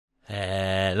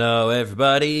Hello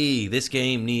everybody! This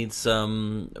game needs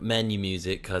some menu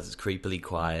music because it's creepily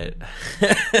quiet.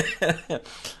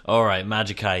 Alright,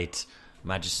 Magicite.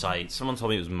 Magicite. Someone told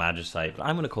me it was Magicite, but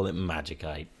I'm going to call it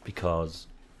Magicite because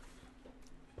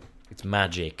it's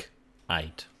Magicite.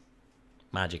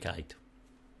 Magicite.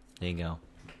 There you go.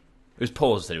 It was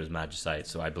Paul said it was Magicite,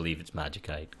 so I believe it's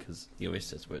Magicite because he always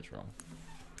says words wrong.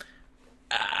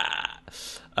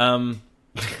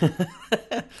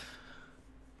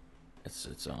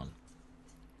 It's on.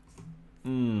 Who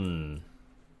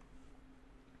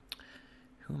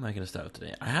am I going to start with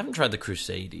today? I haven't tried the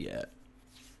Crusader yet.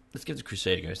 Let's give the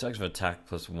Crusader a go. It starts with attack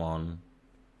 +1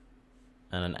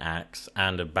 and an axe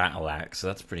and a battle axe. So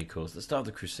that's pretty cool. So let's start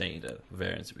with the Crusader. What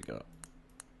variants have we got?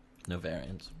 No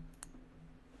variants.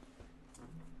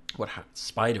 What?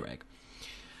 Spider egg.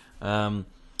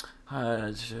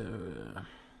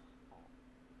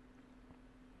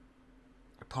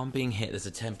 Upon being hit, there's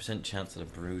a 10% chance that a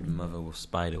brood mother or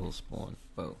spider will spawn.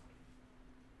 Whoa.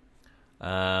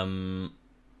 I'm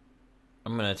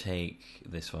gonna take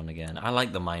this one again. I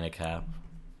like the miner cap.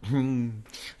 And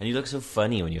you look so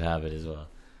funny when you have it as well.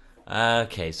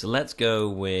 Okay, so let's go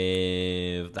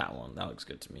with that one. That looks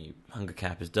good to me. Hunger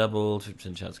cap is doubled.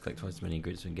 50% chance to collect twice as many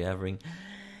ingredients when gathering.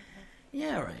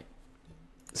 Yeah, right.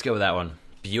 Let's go with that one.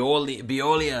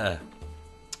 Biolia.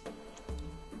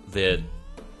 The...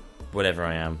 whatever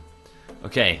I am.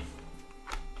 Okay.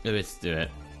 Let's do it.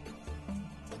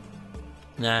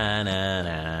 Na na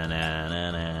na na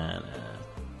na na.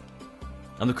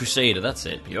 I'm the Crusader, that's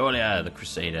it. Biolia, the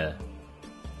Crusader.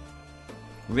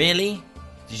 Really?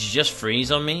 Did you just freeze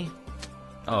on me?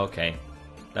 Oh, okay.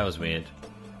 That was weird.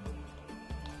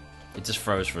 It just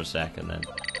froze for a second then.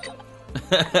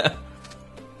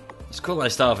 It's cool that I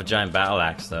start off a giant battle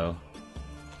axe though.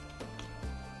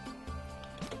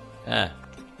 Yeah.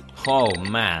 Oh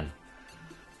man,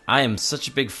 I am such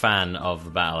a big fan of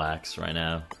the battle axe right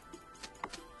now.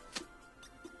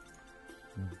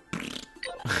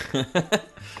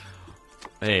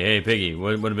 Hey, Piggy,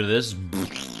 what a bit of this?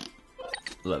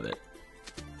 Love it.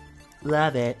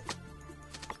 Love it.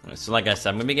 So, like I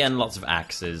said, I'm gonna be getting lots of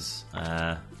axes.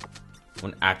 I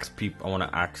want to ask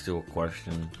you a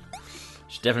question.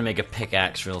 Should definitely make a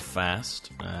pickaxe real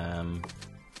fast.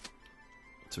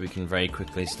 So we can very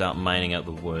quickly start mining out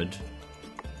the wood.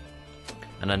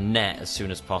 And a net as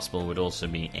soon as possible would also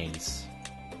be ace.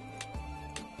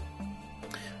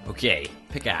 Okay,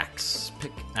 pickaxe.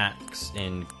 Pickaxe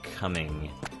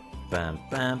incoming. Bam,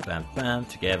 bam, bam, bam.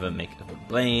 Together make up a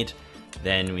blade.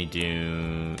 Then we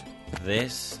do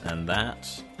this and that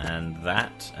and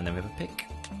that. And then we have a pick.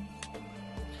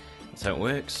 That's how it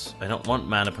works. I don't want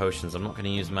mana potions. I'm not going to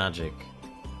use magic.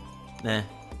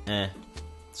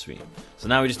 Sweet. So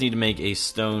now we just need to make a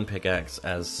stone pickaxe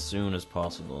as soon as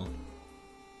possible.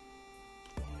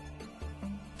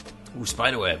 Ooh,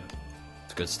 spiderweb.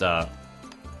 It's a good start.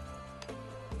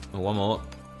 Oh, one more.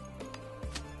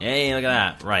 Hey, look at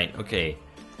that. Right, okay.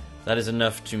 That is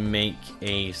enough to make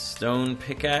a stone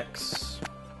pickaxe.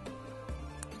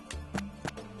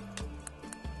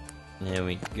 There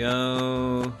we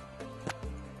go.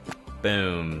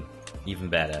 Boom. Even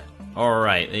better.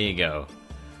 Alright, there you go.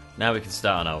 Now we can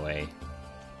start on our way.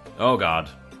 Oh god.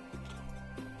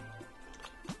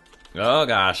 Oh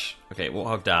gosh. Okay,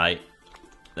 Warthog die.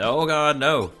 Oh god,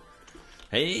 no.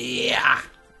 Hey, yeah.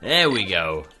 There we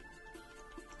go.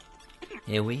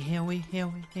 Here we.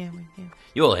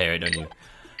 You all hear it, don't you?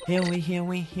 Here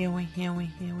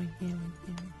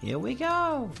we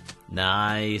go.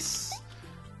 Nice.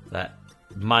 That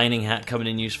mining hat coming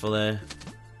in useful there.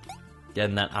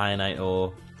 Getting that ironite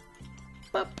ore.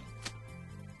 Boop.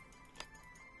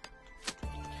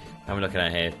 How are we looking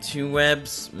at here? 2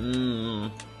 webs. I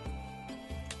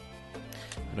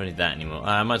don't need that anymore.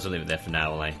 I might as well leave it there for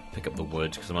now while I pick up the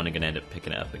wood, because I'm only going to end up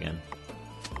picking it up again.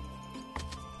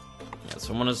 Yeah,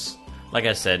 so like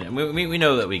I said, we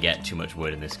know that we get too much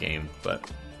wood in this game, but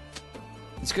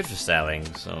it's good for selling,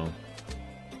 so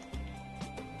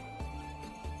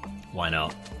why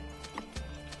not?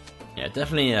 Yeah,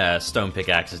 definitely stone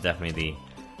pickaxe is definitely the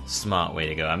smart way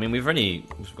to go. I mean, we've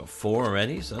got 4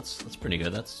 already, so that's pretty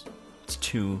good. That's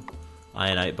 2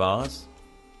 ironite bars.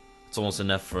 It's almost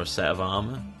enough for a set of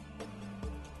armor.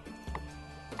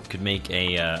 Could make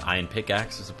a iron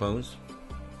pickaxe, I suppose,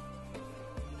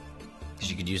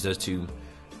 because you could use those 2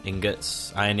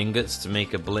 ingots, iron ingots, to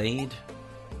make a blade.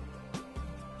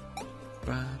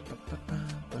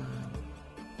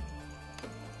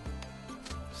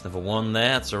 It's level 1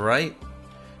 there. That's all right.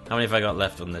 How many have I got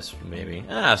left on this, maybe?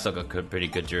 I've still got pretty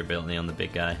good durability on the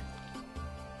big guy.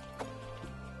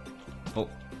 Oh.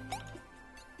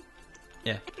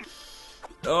 Yeah.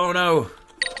 Oh no!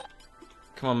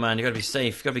 Come on, man, you gotta be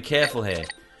safe. You gotta be careful here.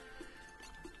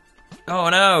 Oh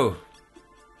no!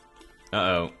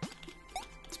 Uh-oh.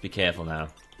 Let's be careful now.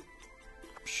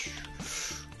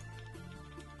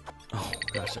 Oh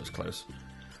gosh, that was close.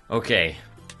 Okay.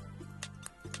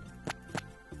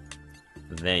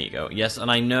 There you go. Yes, and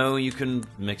I know you can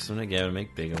mix them together and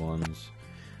make bigger ones.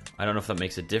 I don't know if that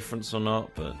makes a difference or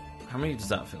not, but how many does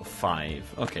that feel?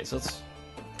 5. Okay, so that's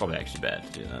probably actually better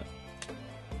to do that.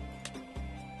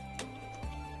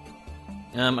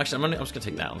 Actually, I'm just gonna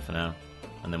take that one for now,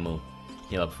 and then we'll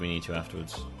heal up if we need to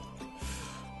afterwards.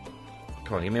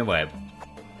 Come on, give me a web.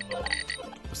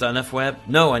 Was that enough web?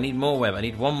 No, I need more web. I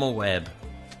need one more web.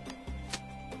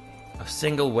 A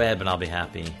single web, and I'll be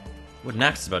happy. What, an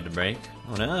axe is about to break?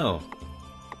 Oh no!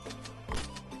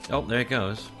 Oh, there it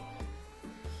goes.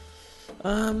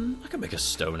 I could make a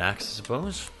stone axe, I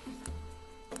suppose.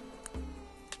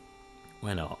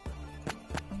 Why not?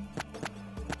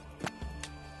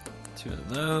 2 of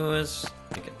those.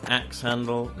 Make an axe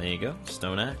handle. There you go.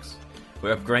 Stone axe.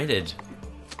 We're upgraded.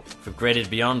 We've upgraded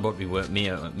beyond what we were,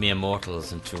 mere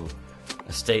mortals, into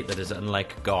a state that is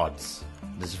unlike gods.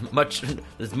 There's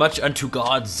much unto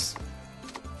gods.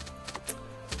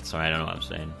 Sorry, I don't know what I'm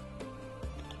saying.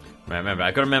 Right, remember,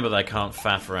 I gotta remember that I can't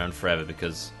faff around forever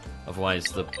because otherwise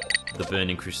the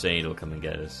Burning Crusade will come and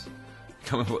get us. I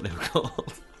can't remember what they were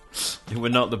called. They were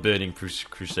not the Burning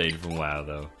Crusade from WoW,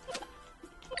 though.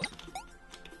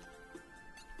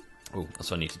 Oh,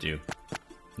 that's what I need to do.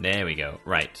 There we go.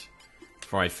 Right.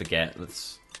 Before I forget,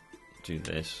 let's do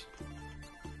this.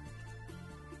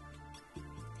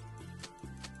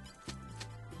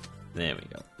 There we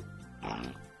go.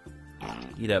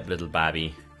 Eat up, little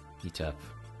babby. Eat up.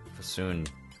 For soon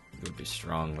you'll be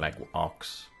strong like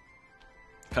ox.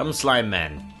 Come, slime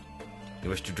men. You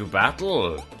wish to do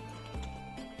battle?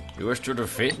 You wish to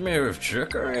defeat me with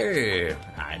trickery?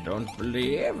 I don't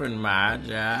believe in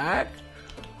magic.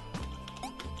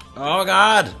 Oh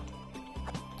god!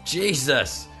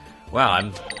 Jesus! Wow,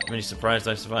 I'm really surprised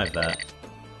I survived that.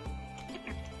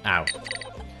 Ow.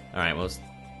 Alright, well, let's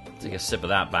take a sip of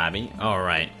that, babby.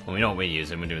 Alright, well, we know what we're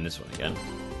using. We're doing this one again.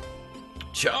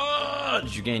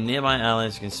 Charge! You gain nearby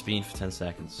allies, you can speed for 10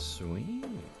 seconds. Sweet.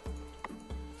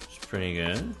 It's pretty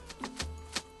good.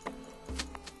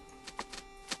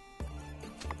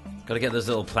 Gotta get those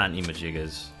little planty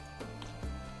majiggers.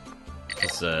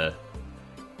 Because,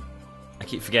 I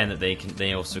keep forgetting that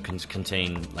they also can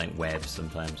contain, like, webs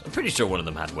sometimes. I'm pretty sure one of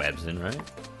them had webs in, right?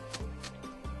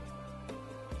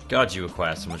 God, you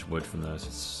acquire so much wood from those.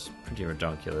 It's pretty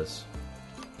ridiculous.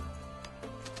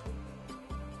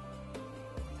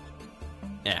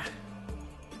 Yeah.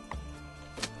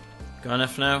 Got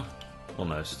enough now?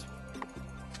 Almost.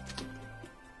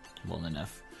 More than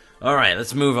enough. Alright,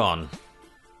 let's move on.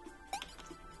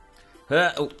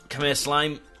 Oh, come here,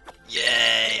 slime.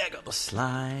 Yay! I got the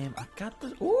slime. I got the...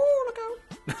 Ooh, look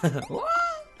out.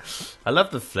 What? I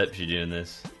love the flips you do in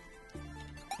this.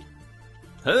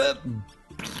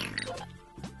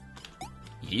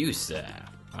 You, sir,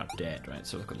 are dead. Right,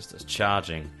 so look what this does.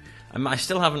 Charging. I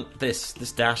still haven't... This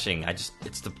dashing. It's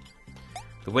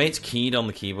the way it's keyed on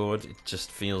the keyboard, it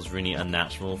just feels really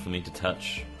unnatural for me to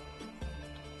touch.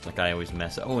 Like I always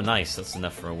mess it. Oh, nice. That's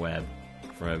enough for a web.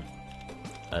 For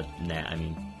a net, I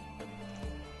mean.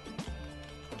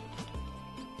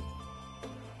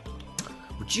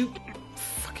 Would you...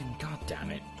 Fucking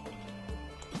goddamn it.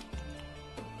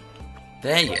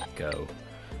 There you go.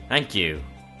 Thank you.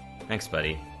 Thanks,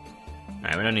 buddy.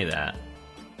 Alright, we don't need that.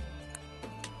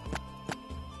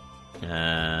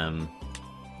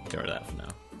 Get rid of that for now.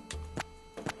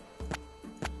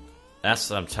 That's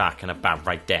what I'm talking about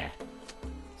right there.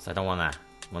 So I don't want that.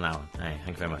 I want that one. Hey,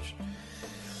 thank you very much.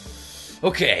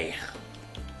 Okay.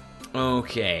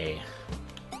 Okay.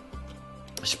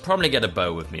 I should probably get a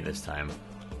bow with me this time.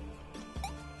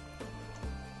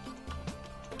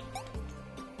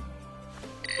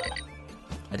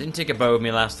 I didn't take a bow with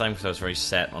me last time because I was very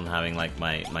set on having like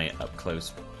my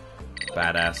up-close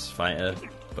badass fighter.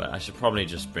 But I should probably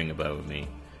just bring a bow with me.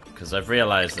 Because I've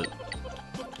realized that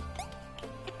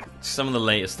some of the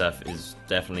later stuff is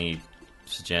definitely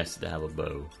suggested to have a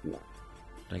bow. Did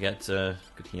I get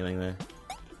good healing there?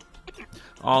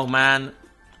 Oh man.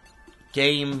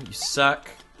 Game, you suck.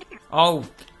 Oh.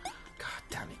 God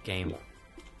damn it, game.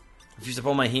 I've used up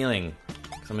all my healing.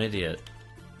 Because I'm an idiot.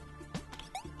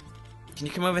 Can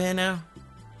you come over here now?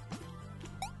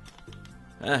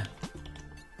 Ha!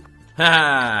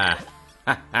 Ha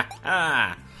ha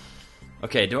ha!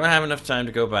 Okay, do I have enough time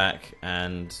to go back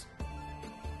and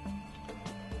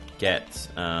get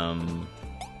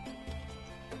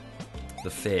the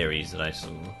fairies that I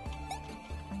saw?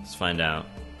 Let's find out.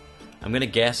 I'm gonna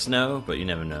guess no, but you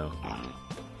never know.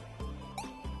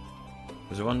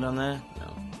 Was there one down there?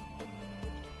 No.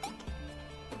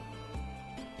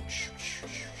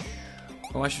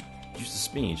 Oh, I should use the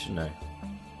speed, shouldn't I?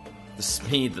 The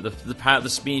speed, the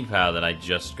speed power that I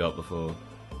just got before.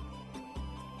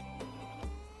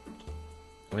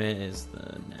 Where is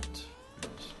the net?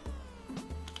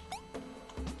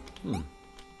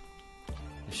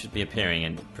 It should be appearing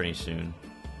in pretty soon.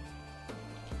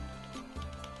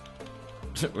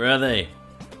 Where are they?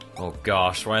 Oh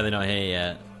gosh, why are they not here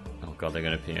yet? Oh god, they're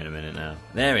gonna appear in a minute now.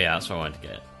 There we are, that's what I wanted to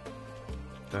get.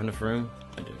 Do I have enough room?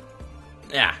 I do.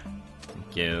 Yeah!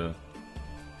 Thank you.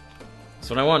 That's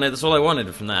what I wanted, that's all I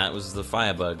wanted from that, was the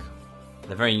firebug.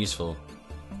 They're very useful.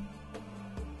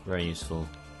 Very useful.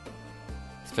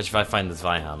 Especially if I find the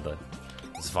Zweihander.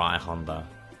 Zweihander.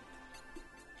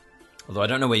 Although I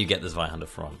don't know where you get the Zweihander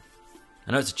from.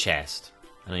 I know it's a chest.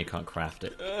 I know you can't craft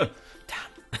it. Ugh, damn.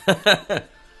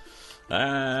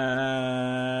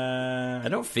 I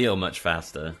don't feel much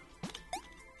faster.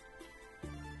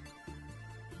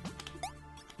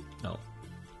 No.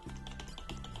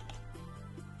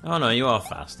 Oh no, you are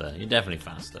faster. You're definitely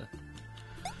faster.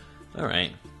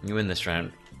 Alright, you win this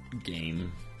round.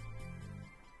 Game.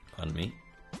 Pardon me.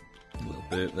 A little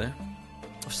burp there.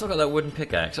 I've still got that wooden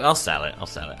pickaxe. I'll sell it. I'll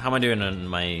sell it. How am I doing on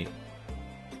my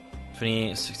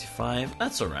 2865?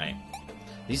 That's alright.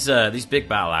 These big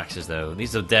battle axes though,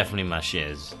 these are definitely my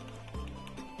shiz.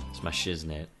 It's my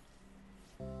shiznit.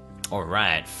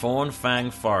 Alright,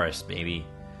 Fawn-Fang Forest, baby.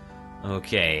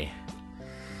 Okay.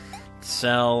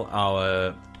 Sell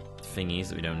our thingies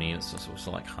that we don't need.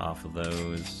 So like half of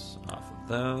those. Half of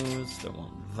those. Don't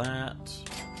want that.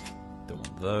 Don't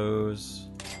want those.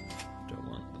 Don't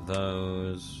want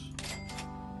those.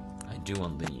 I do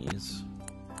want these.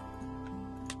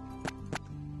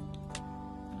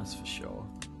 That's for sure.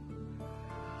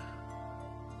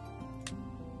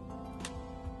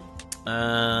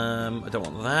 I don't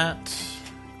want that.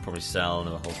 Probably sell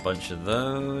a whole bunch of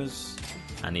those.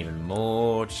 And even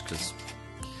more, just because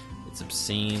it's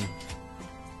obscene.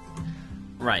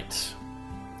 Right.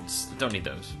 Don't need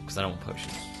those, because I don't want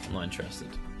potions. I'm not interested.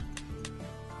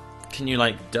 Can you,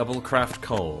 like, double craft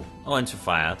coal? Oh, into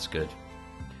fire, that's good.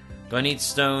 Do I need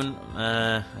stone?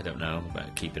 I don't know.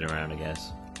 Better keep it around, I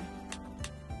guess.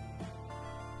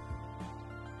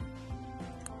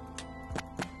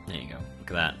 There you go.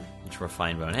 Look at that. Much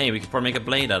refined bone. Hey, we could probably make a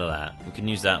blade out of that. We can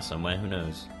use that somewhere, who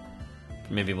knows?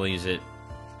 Maybe we'll use it...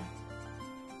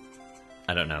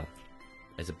 I don't know.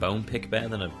 Is a bone pick better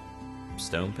than a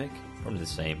stone pick? Probably the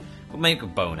same. We'll make a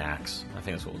bone axe. I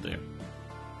think that's what we'll do.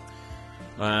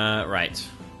 Right.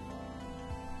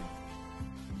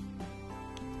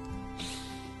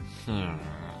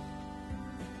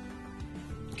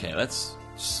 Okay, let's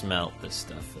smelt this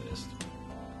stuff first.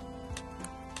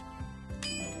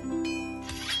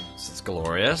 So it's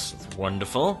glorious. It's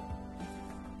wonderful.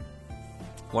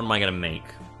 What am I gonna make?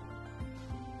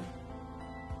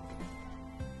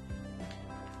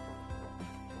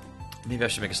 Maybe I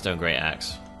should make a stone great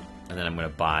axe, and then I'm gonna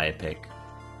buy a pick.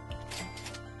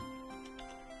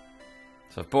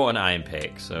 So I've bought an iron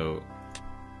pick, so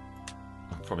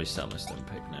I'll probably sell my stone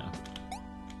pick now.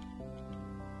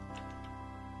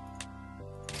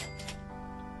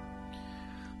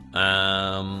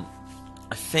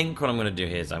 I think what I'm gonna do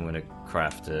here is I'm gonna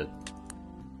craft an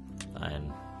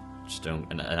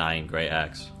iron great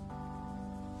axe.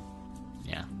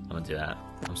 Yeah, I'm gonna do that.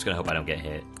 I'm just gonna hope I don't get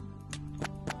hit.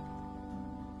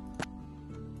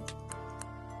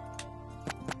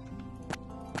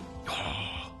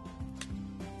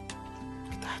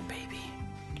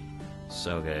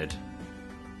 So good.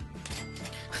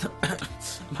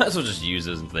 Might as well just use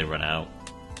those until they run out.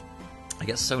 I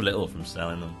get so little from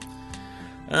selling them.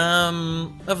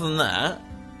 Other than that,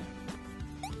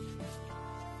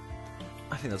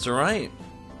 I think that's alright.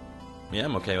 Yeah,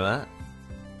 I'm okay with that.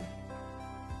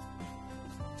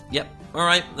 Yep,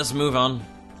 alright, let's move on.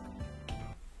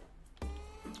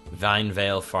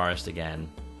 Vinevale Forest again.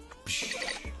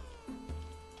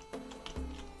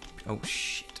 Oh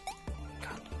shit.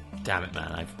 Damn it,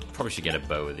 man. I probably should get a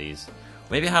bow with these.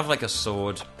 Maybe have like a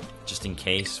sword just in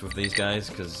case with these guys,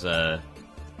 because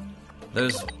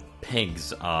those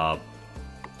pigs are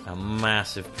a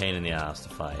massive pain in the ass to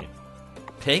fight.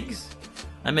 Pigs?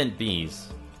 I meant bees.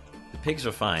 The pigs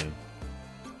are fine.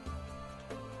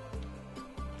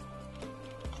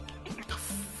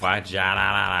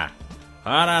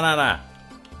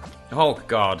 Oh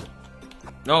god.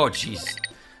 Oh jeez.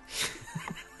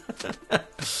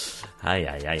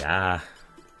 Hi.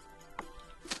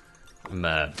 I'm,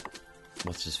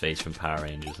 what's his face from Power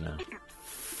Rangers now?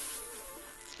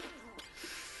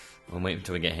 We'll wait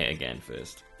until we get hit again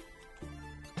first.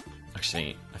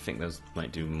 Actually, I think those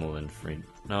might do more than 3.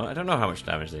 No, I don't know how much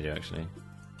damage they do, actually.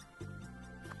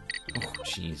 Oh,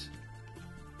 jeez.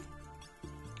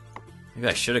 Maybe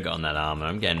I should have gotten that armor.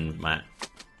 I'm getting my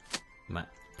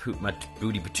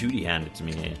booty patootie handed to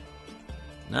me here.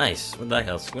 Nice. What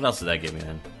else did that give me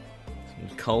then?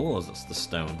 Some coal, or is this the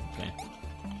stone? Okay.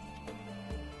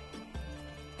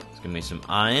 It's gonna be some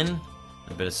iron,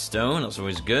 a bit of stone. That's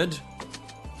always good.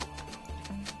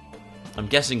 I'm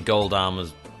guessing gold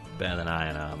armor's better than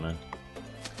iron armor.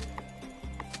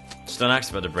 Stone axe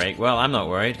about to break. Well, I'm not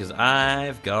worried because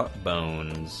I've got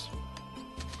bones.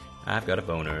 I've got a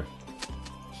boner.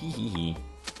 Hee hee hee.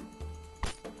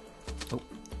 Oh.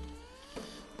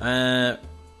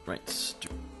 Right.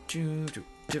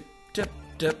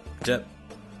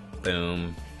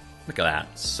 Boom. Look at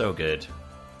that. So good.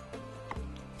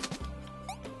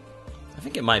 I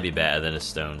think it might be better than a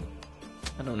stone.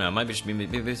 I don't know. It might be just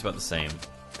maybe it's about the same.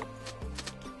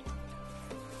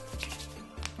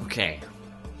 Okay.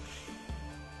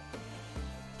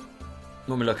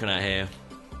 What are we looking at here?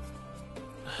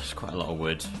 There's quite a lot of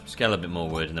wood. Just get a little bit more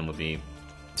wood and then we'll be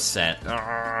set.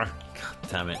 God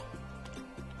damn it.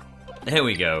 There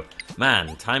we go.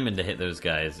 Man, timing to hit those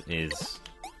guys is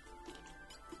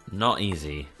not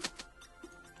easy.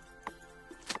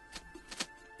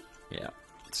 Yeah.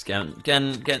 Just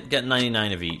get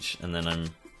 99 of each and then I'm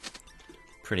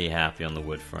pretty happy on the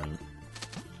wood front.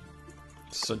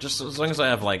 So just as long as I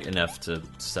have like enough to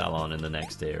sell on in the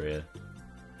next area.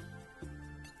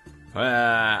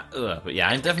 But yeah,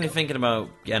 I'm definitely thinking about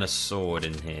getting a sword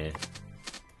in here.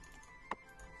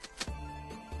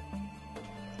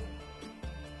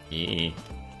 Yeah.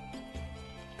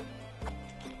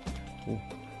 Ooh.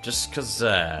 Just because,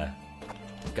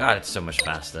 God, it's so much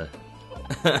faster.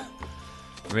 It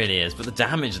really is. But the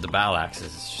damage of the battle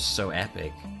axes is just so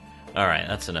epic. Alright,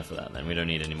 that's enough of that then. We don't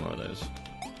need any more of those.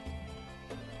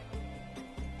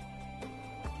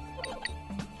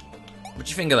 What do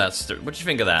you think of that? What do you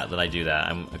think of that I do that?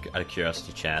 I'm out of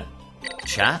curiosity, chat.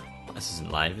 Chat? This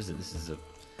isn't live, is it? This is a...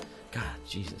 God,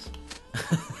 Jesus.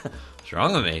 What's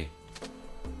wrong with me?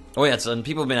 Oh yeah, and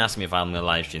people have been asking me if I'm going to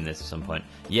live stream this at some point.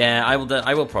 Yeah, I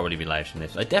will probably be live streaming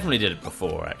this. I definitely did it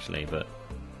before, actually, but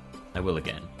I will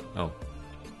again. Oh.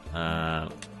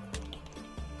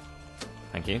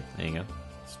 Thank you. There you go.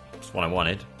 That's what I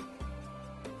wanted.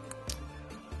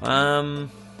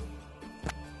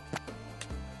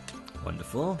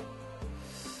 Wonderful.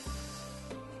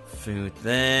 Food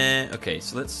there. Okay,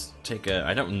 so let's take a...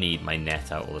 I don't need my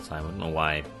net out all the time. I don't know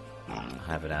why I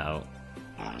have it out.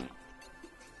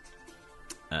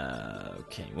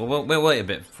 Okay, well, we'll wait a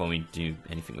bit before we do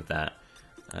anything with that.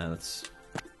 Let's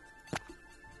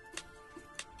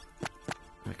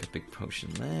make a big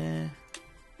potion there.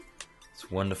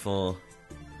 It's wonderful.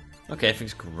 Okay,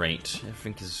 everything's great.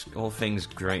 All things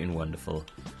great and wonderful.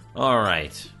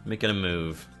 Alright, making a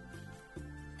move.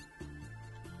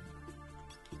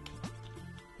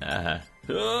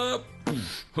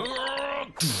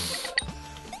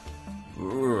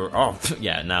 Oh,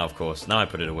 yeah, now of course. Now I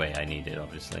put it away. I need it,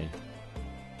 obviously.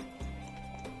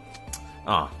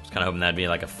 Oh, I was kind of hoping that'd be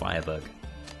like a firebug.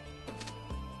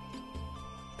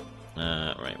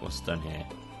 Right, what's done here?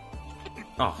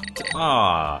 Oh,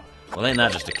 well, ain't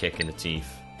that just a kick in the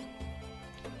teeth?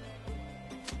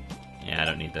 Yeah, I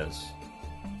don't need those.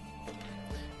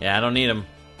 Yeah, I don't need them.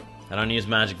 I don't use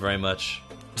magic very much.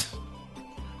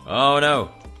 Oh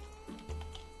no!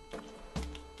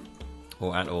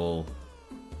 Or at all.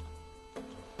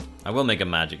 I will make a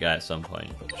magic guy at some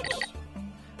point, but just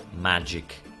Magicite.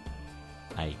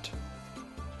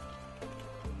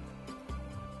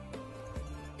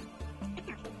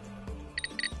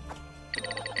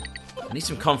 I need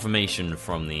some confirmation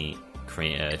from the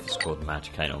creator if it's called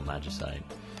Magicite or Magicite.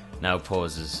 Now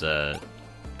pause has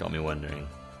got me wondering.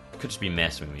 Could just be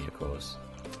messing with me, of course.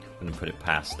 I'm gonna put it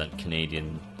past that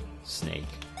Canadian snake.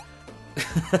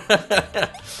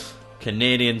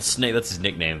 Canadian Snake, that's his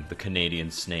nickname, the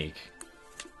Canadian Snake.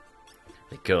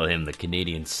 They call him the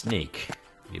Canadian Snake.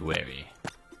 Be wary,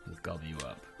 he'll gobble you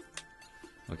up.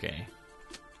 Okay.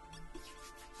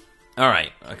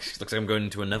 Alright, looks like I'm going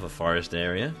into another forest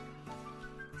area.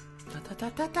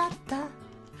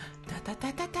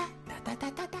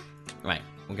 Right,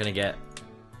 we're gonna get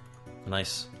a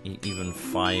nice even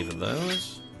 5 of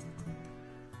those.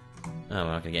 Oh,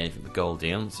 we're not gonna get anything but gold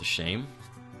deal, it's a shame.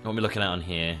 What are we looking at on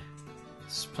here?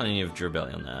 There's plenty of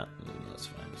durability on that. That's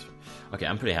fine, that's fine. Okay,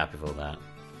 I'm pretty happy with all that.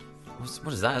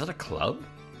 What is that? Is that a club?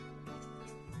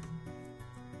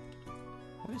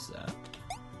 What is that?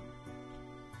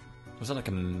 Was that like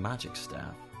a magic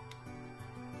staff?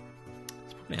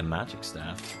 It's me a magic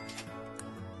staff.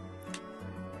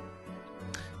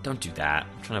 Don't do that.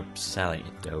 I'm trying to sell it,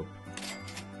 you dope.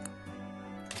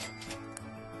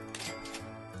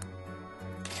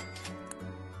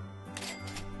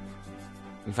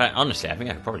 In fact, honestly, I think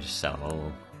I could probably just sell them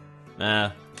all.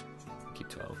 Nah, keep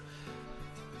 12.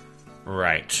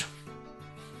 Right.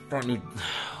 Don't need...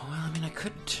 Well, I mean, I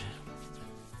could...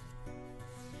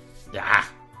 Yeah.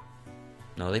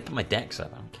 No, they put my decks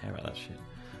up. I don't care about that shit.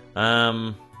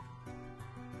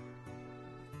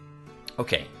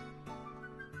 Okay.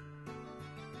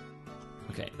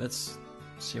 Okay, let's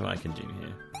see what I can do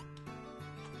here.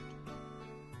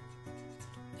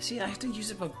 See, I have to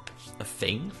use a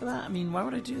thing for that? I mean, why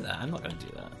would I do that? I'm not going to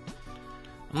do that.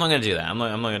 I'm not going to do that. I'm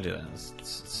not going to do that.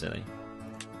 It's silly.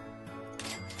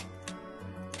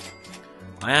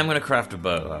 I am going to craft a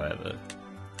bow, however,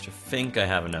 which I think I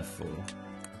have enough for.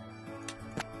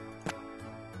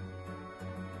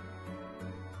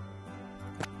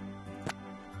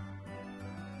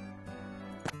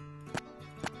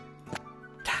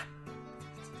 I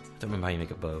don't remember how you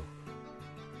make a bow.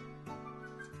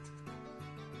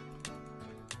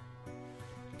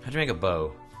 How do you make a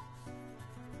bow?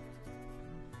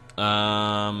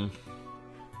 I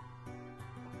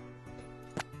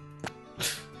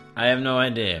have no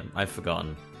idea. I've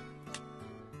forgotten.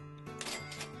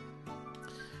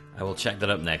 I will check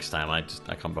that up next time. I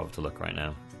can't bother to look right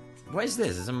now. What is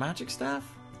this? Is it a magic staff?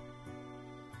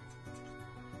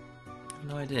 I have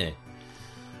no idea.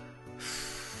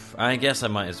 I guess I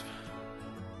might as...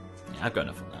 Yeah, I've got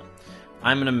enough of that.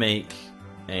 I'm gonna make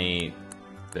a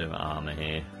bit of armor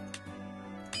here.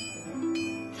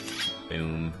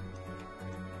 Boom.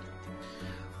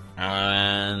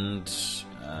 And...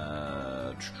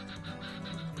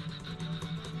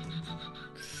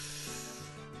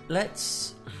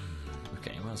 let's...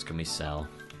 Okay, what else can we sell?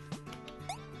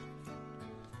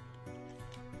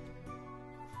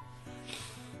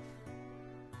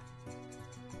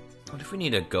 What if we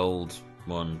need a gold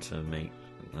one to make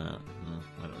that?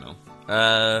 I don't know.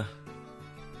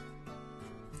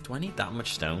 Do I need that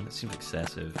much stone? That seems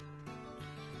excessive.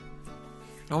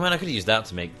 Oh man, I could use that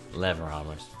to make leather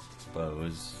armor, I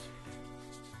suppose.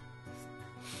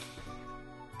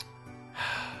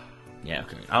 Yeah,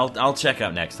 okay. I'll check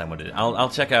out next time what it is. I'll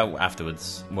check out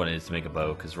afterwards what it is to make a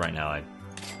bow, because right now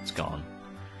it's gone.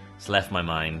 It's left my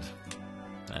mind.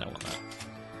 I don't want that.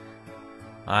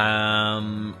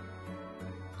 I'm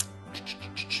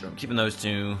keeping those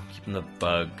two, keeping the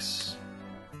bugs.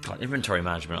 God, inventory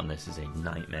management on this is a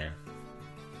nightmare.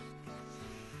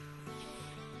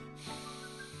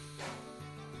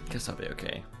 Guess I'll be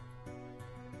okay.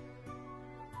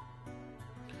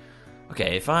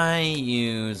 Okay, if I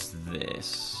use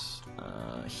this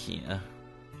here, here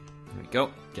we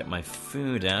go. Get my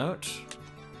food out.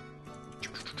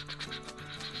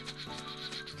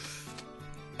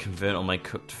 Convert all my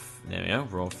cooked. There we go.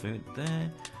 Raw food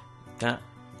there. That.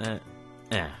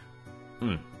 Yeah.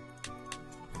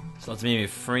 So that's maybe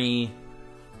 3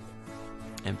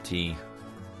 empty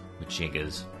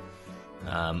majiggers.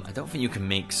 I don't think you can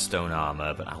make stone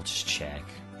armor, but I'll just check.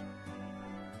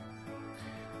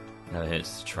 Never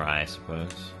hurts to try, I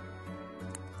suppose.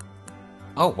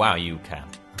 Oh, wow, you can.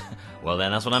 Well,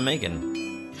 then that's what I'm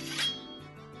making.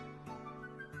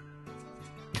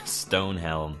 Stone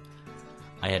helm.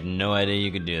 I had no idea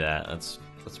you could do that. That's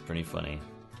pretty funny.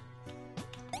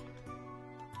 I'm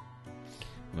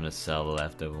gonna sell the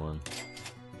leftover one.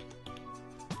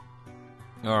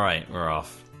 Alright, we're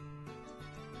off.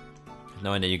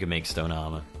 No idea you can make stone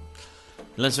armor.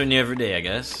 Learn something new every day, I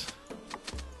guess.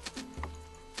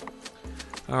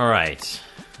 Alright.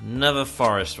 Another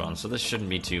forest one, so this shouldn't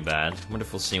be too bad. I wonder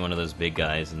if we'll see one of those big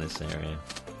guys in this area.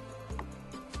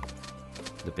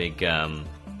 The big,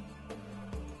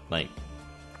 like,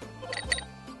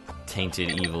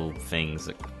 tainted evil things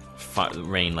that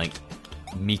rain like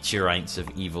meteorites of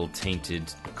evil,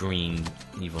 tainted green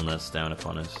evilness down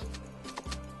upon us.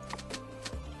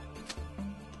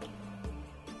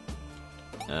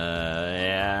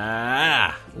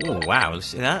 Yeah. Oh wow!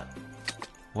 See that?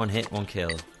 One hit, one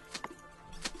kill.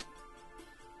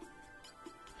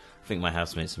 I think my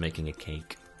housemates are making a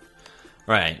cake.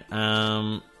 Right.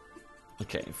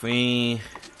 Okay. If we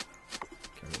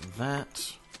get rid of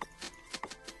that.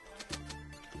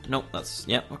 Nope. That's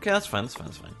yeah. Okay. That's fine. That's fine.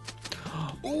 That's fine.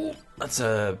 Oh, that's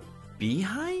a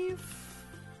beehive.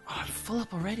 Oh, I'm full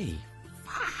up already.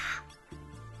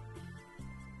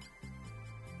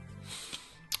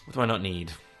 What do I not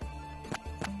need?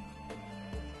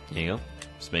 Here you go.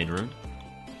 Spade room.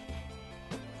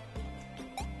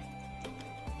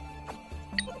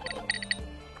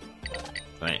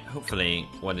 Right. hopefully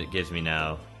what it gives me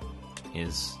now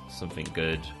is something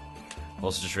good.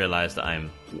 Also just realised that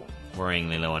I'm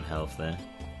worryingly low on health there.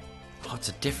 Oh, it's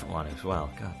a different one as well.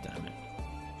 God damn it.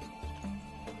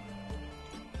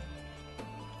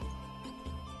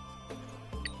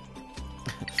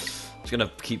 Just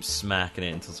gonna keep smacking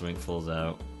it until something falls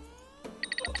out.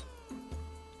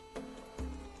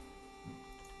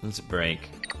 Let's break.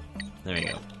 There we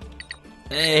go.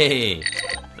 Hey!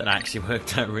 That actually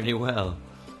worked out really well.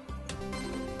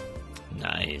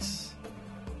 Nice.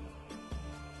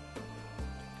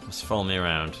 Just follow me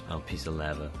around. Oh, piece of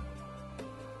leather.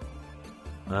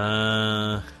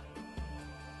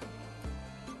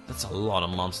 That's a lot of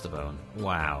monster bone.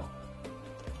 Wow.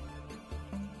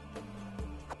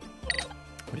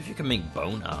 What if you can make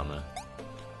bone armor?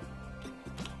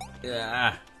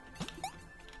 Yeah.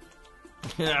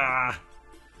 Yeah.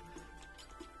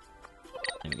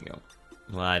 There we go.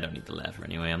 Well, I don't need the leather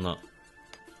anyway. I'm not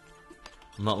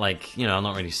like, you know, I'm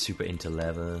not really super into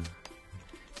leather.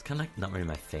 It's kind of like not really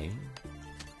my thing.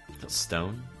 That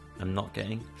stone I'm not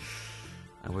getting.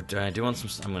 I do want some.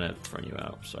 I'm gonna throw you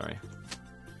out. Sorry.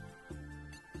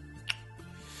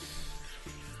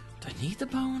 Do I need the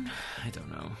bone? I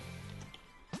don't know.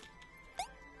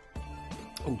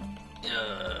 Oh.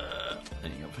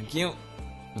 There you go. Thank you.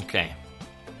 Okay.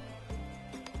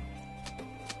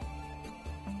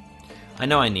 I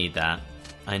know I need that.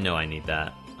 I know I need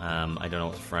that. I don't know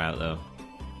what to throw out though.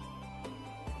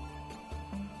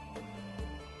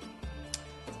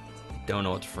 Don't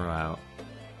know what to throw out.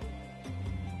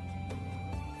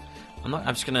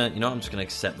 I'm just gonna, you know, I'm just gonna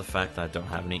accept the fact that I don't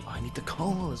have any. Oh, I need the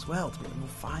coal as well to make more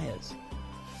fires.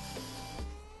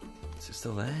 Is it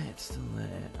still there? It's still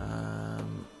there.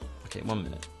 Okay, 1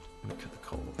 minute. Let me cut the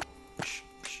coal.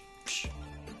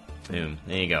 Boom.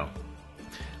 There you go.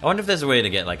 I wonder if there's a way to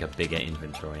get like a bigger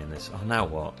inventory in this. Oh, now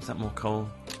what? Is that more coal?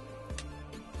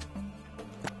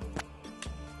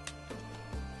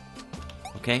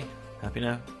 Okay, happy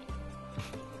now?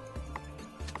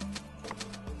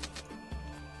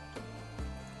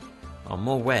 Oh,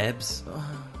 more webs.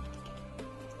 Oh,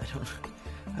 I don't know.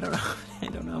 I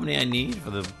don't know how many I need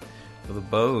for the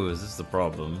bows. This is the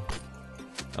problem.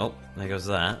 Oh, there goes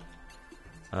that.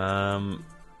 Oh,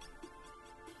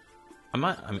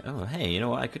 hey, you know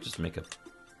what? I could just make a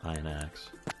iron axe.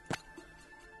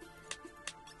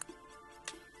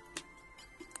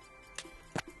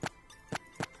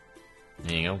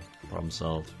 There you go. Problem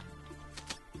solved.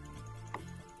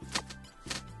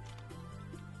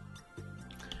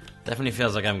 Definitely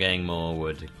feels like I'm getting more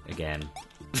wood again.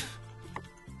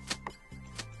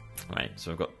 Right,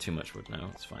 so I've got too much wood now.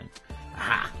 It's fine.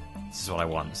 Aha! This is what I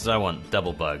want. This is what I want.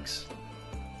 Double bugs.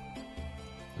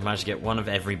 I managed to get one of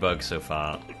every bug so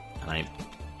far, and I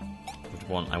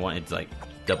wanted like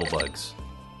double bugs.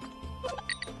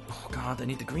 Oh god, I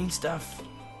need the green stuff.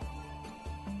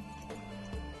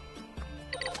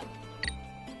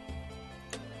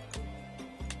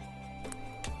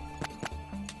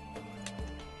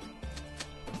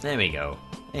 There we go.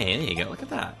 Hey, there you go. Look at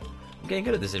that. I'm getting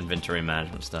good at this inventory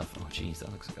management stuff. Oh jeez,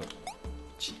 that looks like a...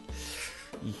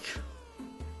 Eek.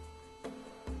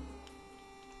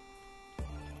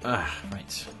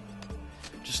 Right.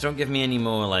 Just don't give me any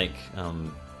more, like,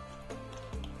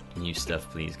 new stuff,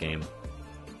 please, game.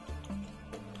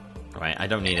 Right, I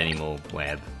don't need any more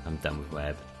web. I'm done with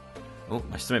web. Oh,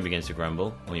 my stomach begins to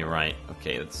grumble. Oh, you're right.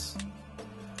 Okay, let's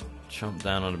chomp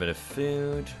down on a bit of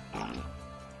food.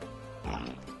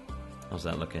 How's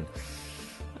that looking?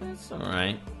 That's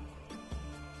alright.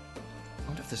 I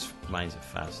wonder if this mines it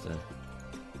faster.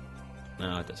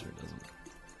 No, it doesn't.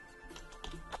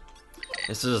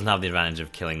 This doesn't have the advantage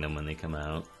of killing them when they come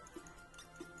out.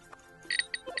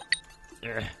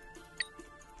 Ugh.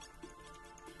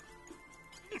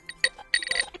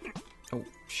 Oh,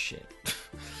 shit.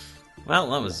 Well,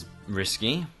 that was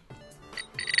risky.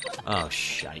 Oh,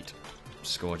 shite.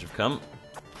 Scourge have come.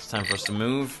 It's time for us to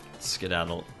move.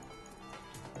 Skedaddle.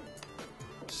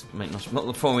 Just make not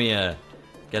before we get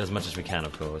as much as we can,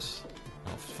 of course.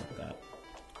 Oh, fuck that.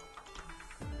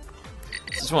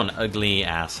 This is one ugly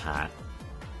ass hat.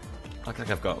 I look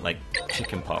like I've got, like,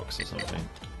 chicken pox or something.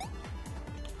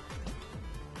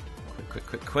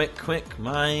 Quick,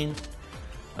 mine.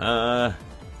 Oh,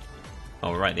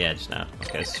 we're right at the edge now.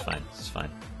 Okay, this is fine, this is fine.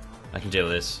 I can deal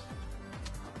with this.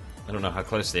 I don't know how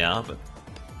close they are, but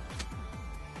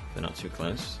they're not too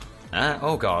close.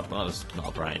 Oh god, well, that was not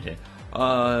a bright idea.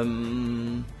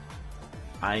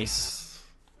 Ice.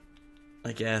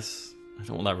 I guess. I don't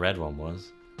know what that red one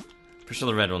was. Pretty sure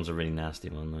the red one's a really nasty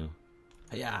one, though.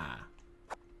 Yeah.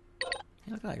 Hey,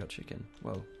 look at that, I got chicken.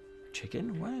 Whoa.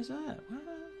 Chicken? Where is that?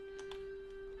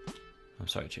 What? I'm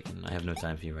sorry, chicken. I have no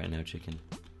time for you right now, chicken.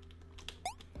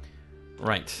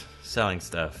 Right, selling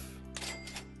stuff.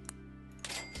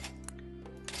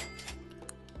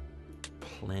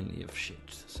 Plenty of shit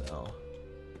to sell.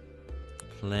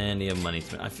 Plenty of money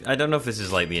to make. I don't know if this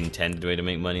is like the intended way to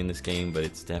make money in this game, but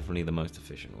it's definitely the most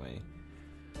efficient way.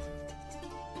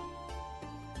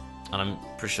 And I'm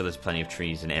pretty sure there's plenty of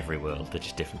trees in every world. They're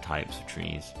just different types of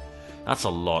trees. That's a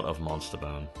lot of monster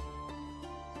bone.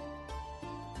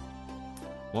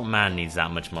 What man needs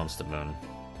that much monster bone?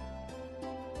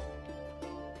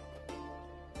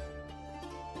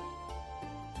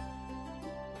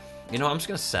 You know what, I'm just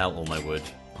gonna sell all my wood.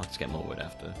 I'll just get more wood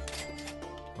after.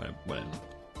 Whatever.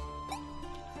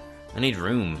 I need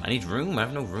room. I need room. I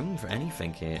have no room for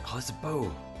anything here. Oh, it's a bow.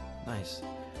 Nice.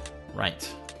 Right.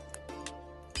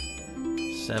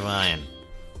 7 iron.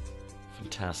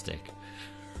 Fantastic.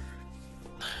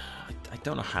 I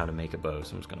don't know how to make a bow,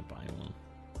 so I'm just gonna buy one.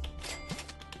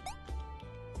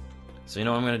 So you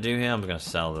know what I'm gonna do here? I'm gonna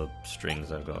sell the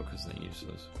strings I've got because they're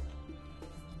useless.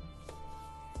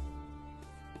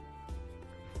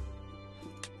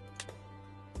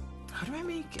 How do I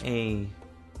make a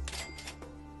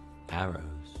arrows?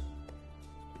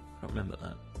 I don't remember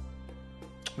that.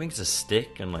 I think it's a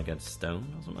stick and like a stone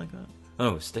or something like that.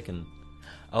 Oh, stick and...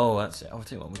 Oh, that's it. I'll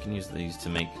tell you what, we can use these to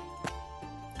make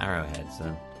arrowheads.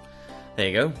 So there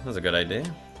you go. That's a good idea.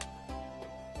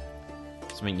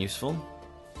 Something useful.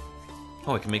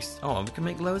 Oh, we can make. Oh, we can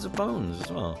make loads of bones as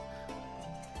well.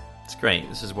 It's great.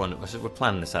 This is one. We're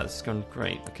planning this out. This is going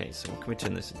great. Okay, so what can we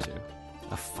turn this into?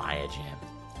 A fire gem.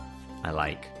 I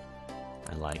like.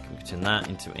 We can turn that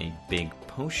into a big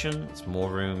potion. It's more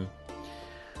room,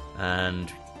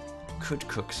 and could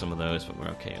cook some of those, but we're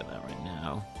okay with that right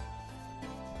now.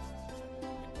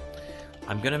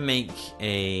 I'm gonna make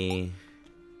a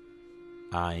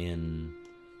iron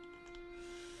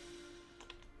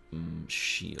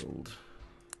shield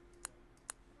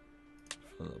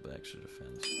for a little bit extra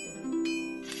defense,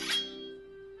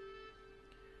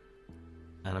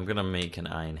 and I'm gonna make an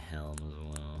iron helm as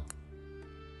well.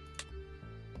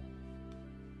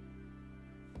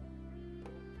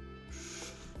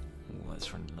 Ooh,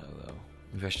 that's running low though.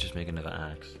 Maybe I should just make another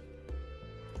axe.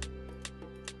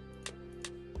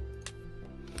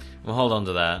 We'll hold on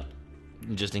to that,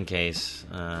 just in case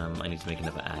I need to make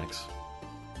another axe.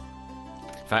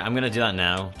 In fact, I'm going to do that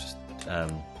now, just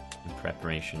in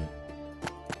preparation.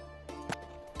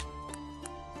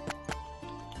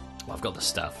 Well, I've got the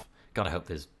stuff. Gotta hope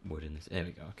there's wood in this. There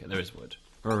we go. Okay, there is wood.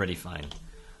 We're already fine.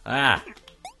 Ah!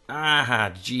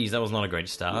 Jeez, that was not a great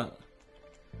start.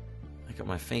 I got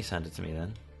my face handed to me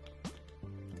then.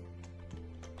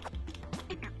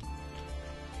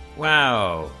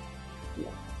 Wow!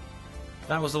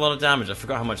 That was a lot of damage. I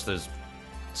forgot how much those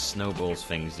snowballs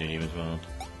things do to you as well.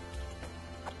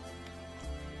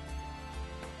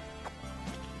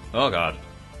 Oh god.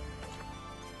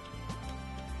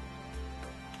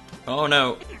 Oh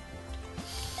no.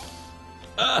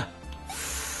 Ah!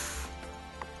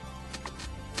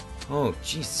 Oh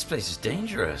jeez, this place is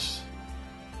dangerous.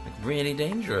 Like really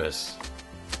dangerous.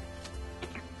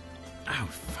 Ow,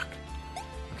 fuck.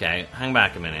 Okay, hang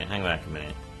back a minute,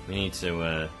 We need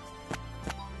to,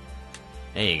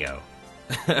 there you go.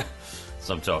 That's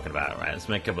what I'm talking about, right? Let's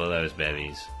make a couple of those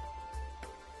babies.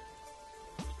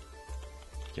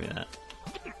 Give me that.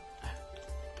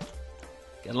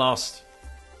 Get lost.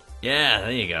 Yeah,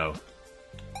 there you go.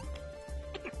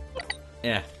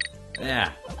 Yeah.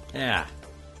 Yeah,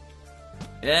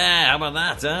 how about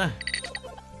that, huh?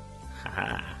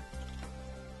 Haha.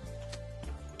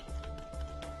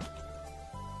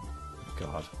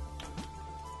 God.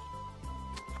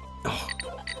 Oh.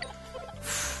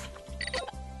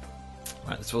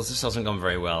 Right, so this hasn't gone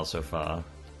very well so far.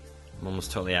 I'm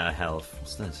almost totally out of health.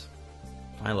 What's this?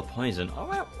 Vial of poison. Oh,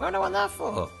 what do I want that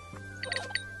for?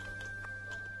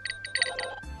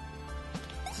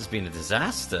 This has been a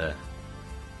disaster.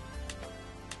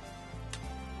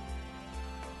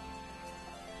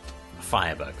 A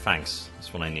firebug, thanks.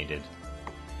 That's what I needed.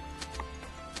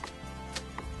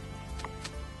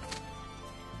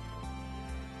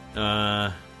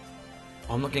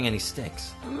 I'm not getting any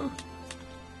sticks.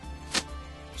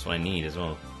 That's what I need as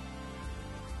well.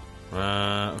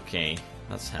 Okay,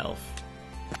 that's health.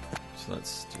 So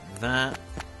let's do that,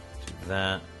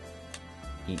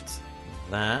 eat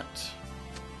that.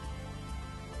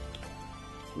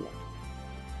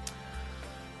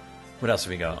 What else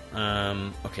have we got?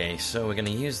 Okay, so we're gonna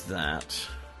use that,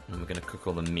 and we're gonna cook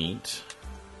all the meat.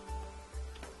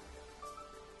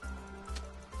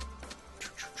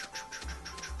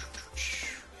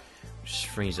 Just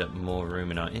frees up more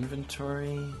room in our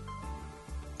inventory.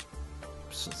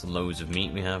 That's loads of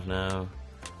meat we have now.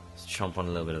 Let's chomp on a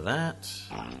little bit of that.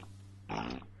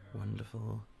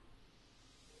 Wonderful.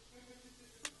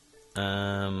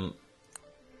 There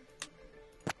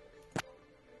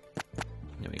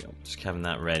we go. Just having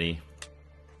that ready.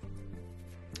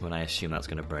 When I assume that's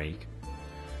going to break.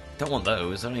 Don't want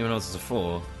those. I don't even know what this is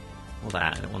for. Or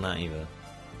that. I don't want that either.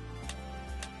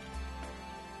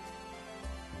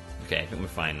 Okay, I think we're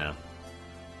fine now.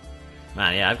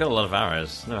 Man, yeah, I've got a lot of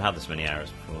arrows. I've never had this many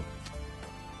arrows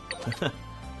before.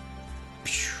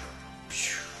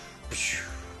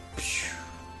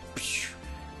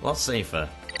 A lot safer.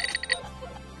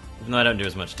 Even though I don't do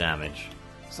as much damage.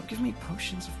 Stop giving me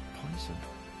potions of poison.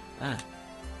 Ah.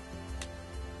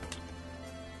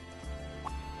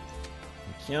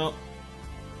 Thank you.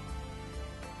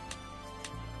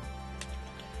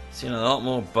 Seeing a lot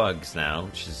more bugs now,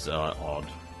 which is odd.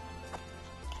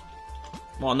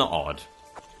 Well, not odd.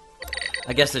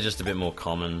 I guess they're just a bit more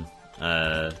common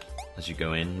as you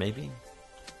go in, maybe?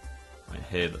 Right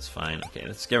here, that's fine. Okay,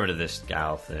 let's get rid of this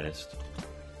gal first.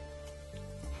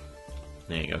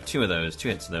 There you go, 2 of those, 2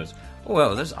 hits of those. Oh,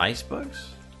 well, there's ice bugs?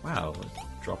 Wow, let's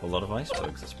drop a lot of ice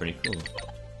bugs, that's pretty cool.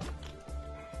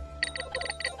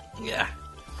 Yeah.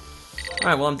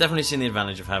 Alright, well, I'm definitely seeing the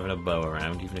advantage of having a bow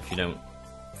around, even if you don't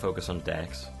focus on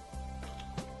dex.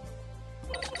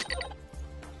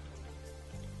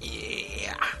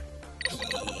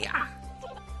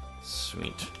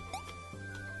 Sweet.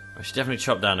 I should definitely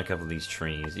chop down a couple of these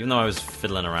trees, even though I was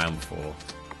fiddling around before.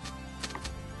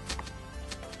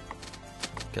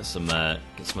 Get some of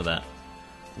that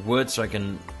wood so I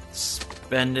can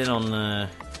spend it on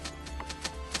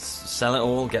sell it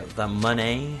all, get that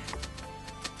money.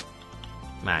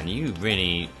 Man, you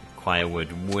really acquire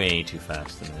wood way too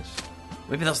fast in this.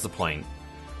 Maybe that's the point.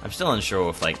 I'm still unsure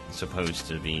if like supposed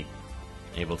to be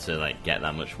able to like get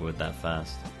that much wood that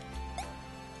fast.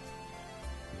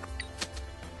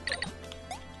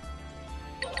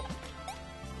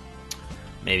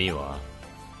 Maybe you are.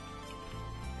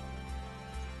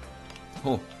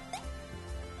 Oh.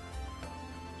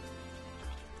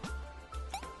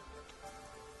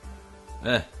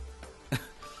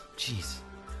 Jeez.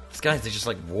 These guys, they just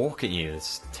like walk at you.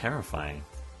 It's terrifying.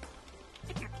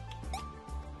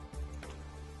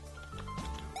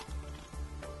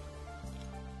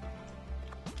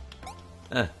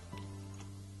 Oh,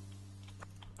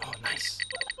 nice.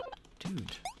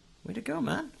 Dude, way to go,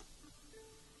 man.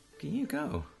 Can you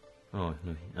go? Oh,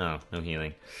 no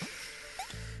healing.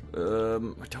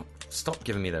 Don't stop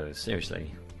giving me those,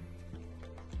 seriously.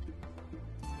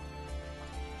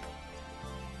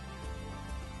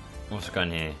 What's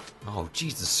going here? Oh,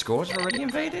 jeez, the scores are already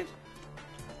invaded?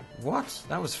 What?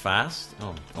 That was fast.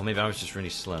 Oh, or maybe I was just really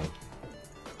slow.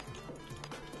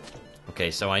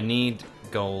 Okay, so I need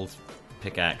gold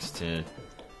pickaxe to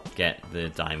get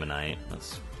the diamondite.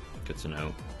 That's good to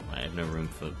know. I have no room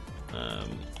for.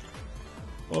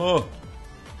 Oh.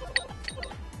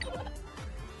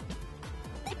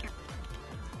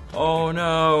 Oh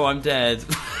no, I'm dead.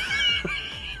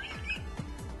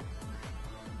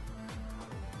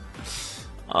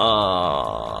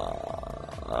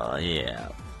 Yeah.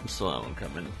 I saw that one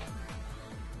coming.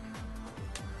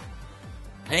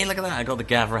 Hey, look at that. I got the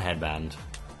Gavra headband.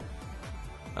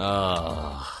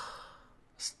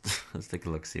 Let's take a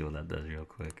look, see what that does real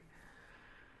quick.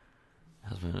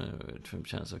 Has been a trim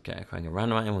chance of acquiring a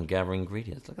random item when gathering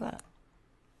ingredients. Look at that.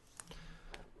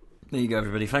 There you go,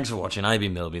 everybody. Thanks for watching. I've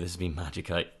been Millbeeful. This has been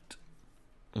Magicite.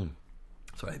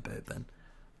 Sorry, I burped then.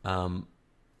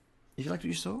 If you liked what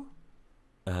you saw,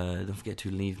 don't forget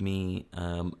to leave me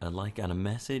a like and a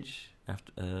message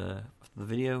after the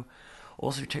video.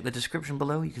 Also, check the description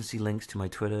below. You can see links to my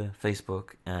Twitter,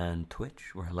 Facebook, and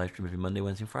Twitch, where I live stream every Monday,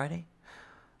 Wednesday, and Friday.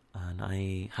 And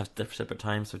I have separate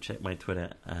times, so check my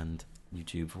Twitter and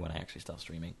YouTube for when I actually start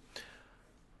streaming.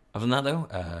 Other than that, though,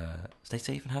 stay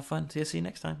safe and have fun. See you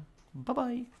next time.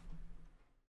 Bye-bye.